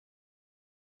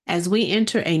As we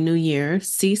enter a new year,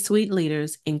 C-suite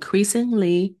leaders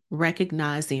increasingly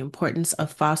recognize the importance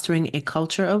of fostering a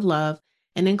culture of love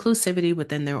and inclusivity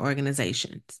within their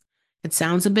organizations. It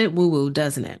sounds a bit woo-woo,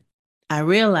 doesn't it? I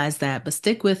realize that, but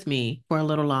stick with me for a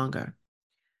little longer.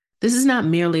 This is not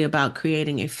merely about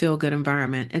creating a feel-good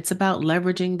environment. It's about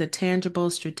leveraging the tangible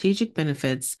strategic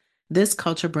benefits this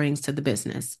culture brings to the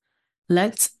business.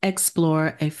 Let's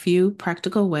explore a few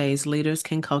practical ways leaders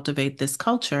can cultivate this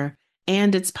culture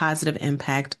and its positive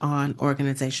impact on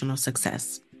organizational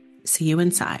success. See you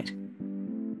inside.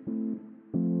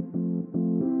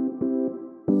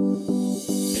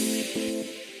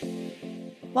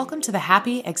 Welcome to the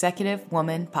Happy Executive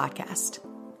Woman podcast.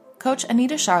 Coach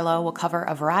Anita Charlo will cover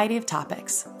a variety of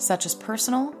topics, such as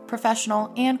personal,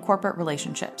 professional, and corporate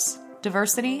relationships,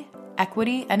 diversity,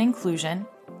 equity and inclusion,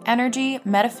 energy,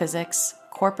 metaphysics,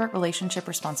 corporate relationship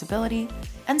responsibility,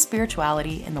 and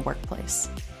spirituality in the workplace.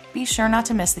 Be sure not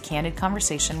to miss the Candid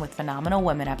Conversation with Phenomenal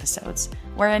Women episodes,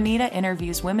 where Anita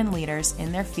interviews women leaders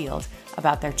in their field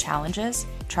about their challenges,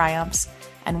 triumphs,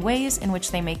 and ways in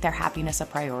which they make their happiness a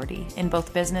priority in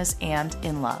both business and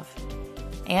in love.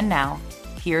 And now,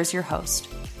 here's your host,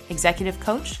 executive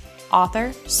coach,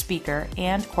 author, speaker,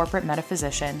 and corporate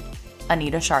metaphysician,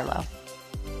 Anita Charlo.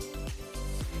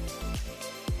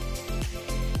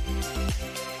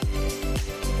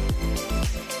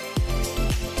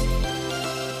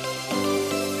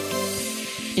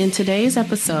 In today's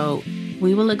episode,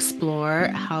 we will explore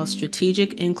how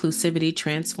strategic inclusivity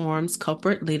transforms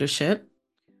corporate leadership.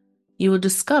 You will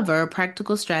discover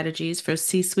practical strategies for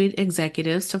C-suite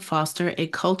executives to foster a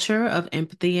culture of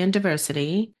empathy and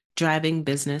diversity, driving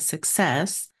business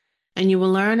success. And you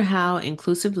will learn how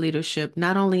inclusive leadership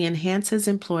not only enhances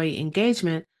employee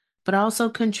engagement, but also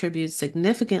contributes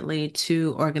significantly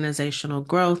to organizational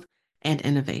growth and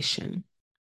innovation.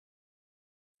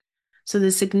 So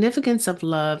the significance of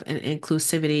love and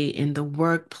inclusivity in the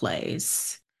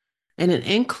workplace. In an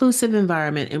inclusive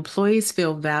environment, employees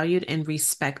feel valued and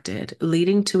respected,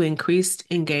 leading to increased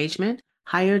engagement,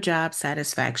 higher job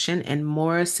satisfaction, and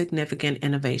more significant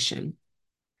innovation.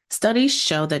 Studies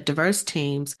show that diverse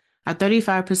teams are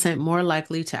 35% more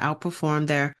likely to outperform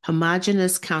their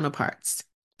homogeneous counterparts.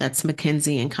 That's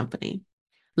McKinsey and Company.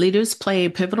 Leaders play a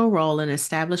pivotal role in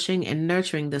establishing and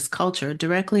nurturing this culture,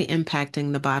 directly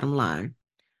impacting the bottom line.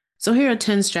 So here are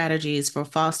 10 strategies for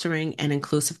fostering an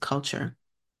inclusive culture.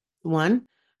 1.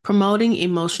 Promoting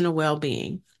emotional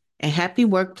well-being. A happy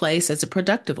workplace is a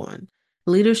productive one.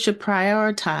 Leaders should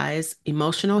prioritize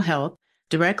emotional health,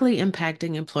 directly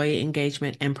impacting employee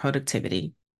engagement and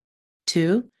productivity.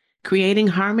 2. Creating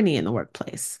harmony in the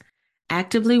workplace.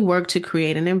 Actively work to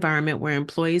create an environment where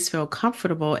employees feel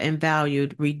comfortable and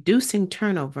valued, reducing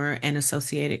turnover and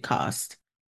associated costs.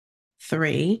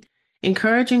 3.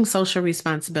 Encouraging social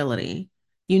responsibility.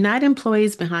 Unite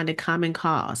employees behind a common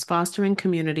cause, fostering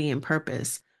community and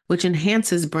purpose, which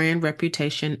enhances brand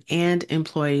reputation and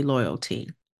employee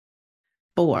loyalty.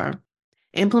 4.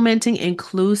 Implementing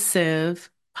inclusive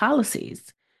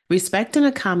policies. Respect and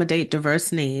accommodate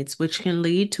diverse needs, which can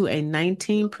lead to a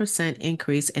 19%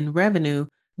 increase in revenue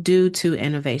due to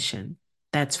innovation.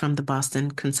 That's from the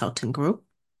Boston Consulting Group.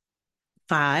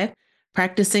 5.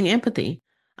 Practicing empathy.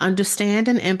 Understand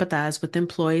and empathize with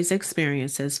employees'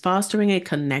 experiences, fostering a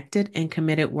connected and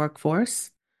committed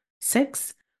workforce.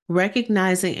 6.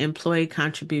 Recognizing employee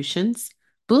contributions.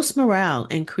 Boost morale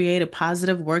and create a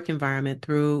positive work environment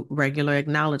through regular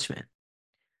acknowledgement.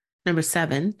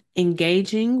 7,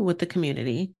 engaging with the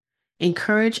community.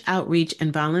 Encourage outreach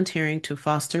and volunteering to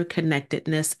foster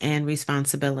connectedness and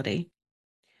responsibility.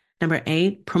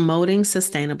 8, promoting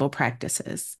sustainable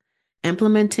practices.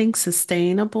 Implementing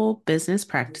sustainable business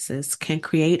practices can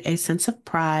create a sense of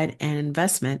pride and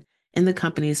investment in the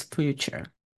company's future.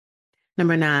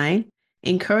 9,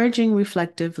 encouraging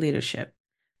reflective leadership.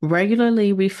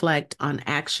 Regularly reflect on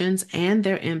actions and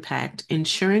their impact,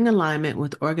 ensuring alignment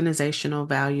with organizational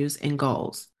values and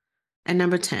goals. And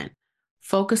 10,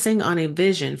 focusing on a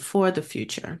vision for the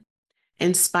future.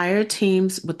 Inspire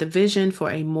teams with the vision for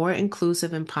a more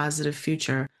inclusive and positive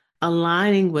future,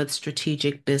 aligning with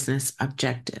strategic business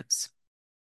objectives.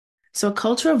 So a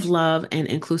culture of love and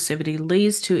inclusivity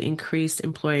leads to increased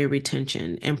employee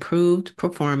retention, improved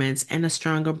performance, and a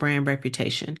stronger brand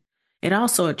reputation. It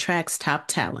also attracts top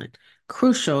talent,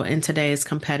 crucial in today's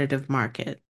competitive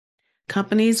market.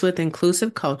 Companies with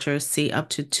inclusive cultures see up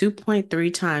to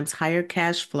 2.3 times higher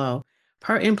cash flow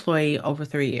per employee over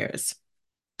 3 years.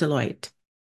 Deloitte.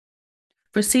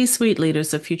 For C-suite leaders,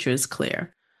 the future is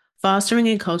clear. Fostering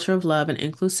a culture of love and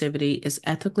inclusivity is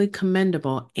ethically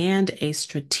commendable and a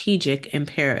strategic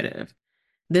imperative.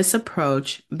 This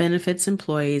approach benefits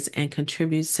employees and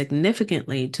contributes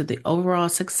significantly to the overall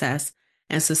success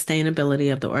and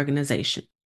sustainability of the organization.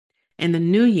 In the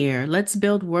new year, let's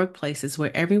build workplaces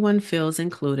where everyone feels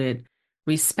included,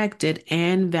 respected,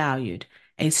 and valued,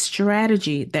 a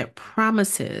strategy that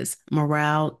promises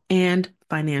morale and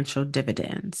financial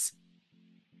dividends.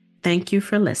 Thank you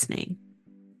for listening.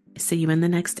 See you in the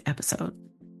next episode.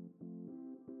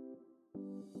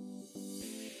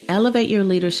 Elevate your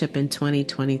leadership in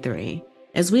 2023.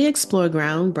 As we explore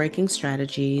groundbreaking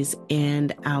strategies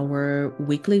in our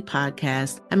weekly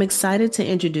podcast, I'm excited to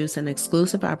introduce an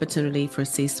exclusive opportunity for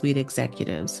C-suite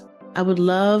executives. I would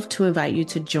love to invite you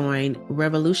to join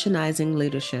Revolutionizing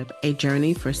Leadership, a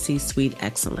journey for C-suite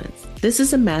excellence. This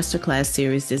is a masterclass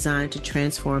series designed to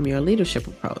transform your leadership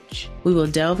approach. We will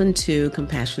delve into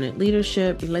compassionate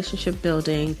leadership, relationship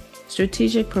building,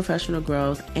 strategic professional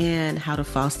growth, and how to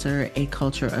foster a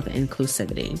culture of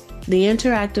inclusivity. The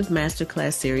interactive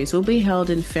masterclass series will be held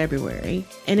in February,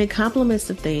 and it complements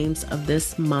the themes of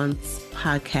this month's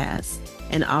podcast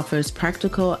and offers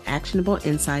practical, actionable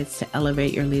insights to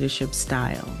elevate your leadership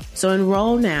style. So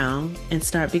enroll now and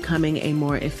start becoming a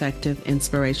more effective,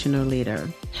 inspirational leader.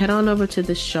 Head on over to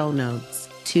the show notes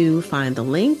to find the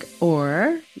link,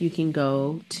 or you can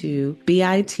go to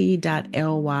bit.ly/MC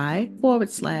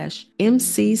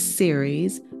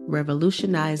series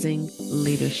Revolutionizing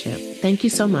Leadership. Thank you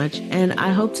so much, and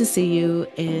I hope to see you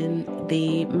in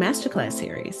the masterclass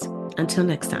series. Until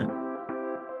next time.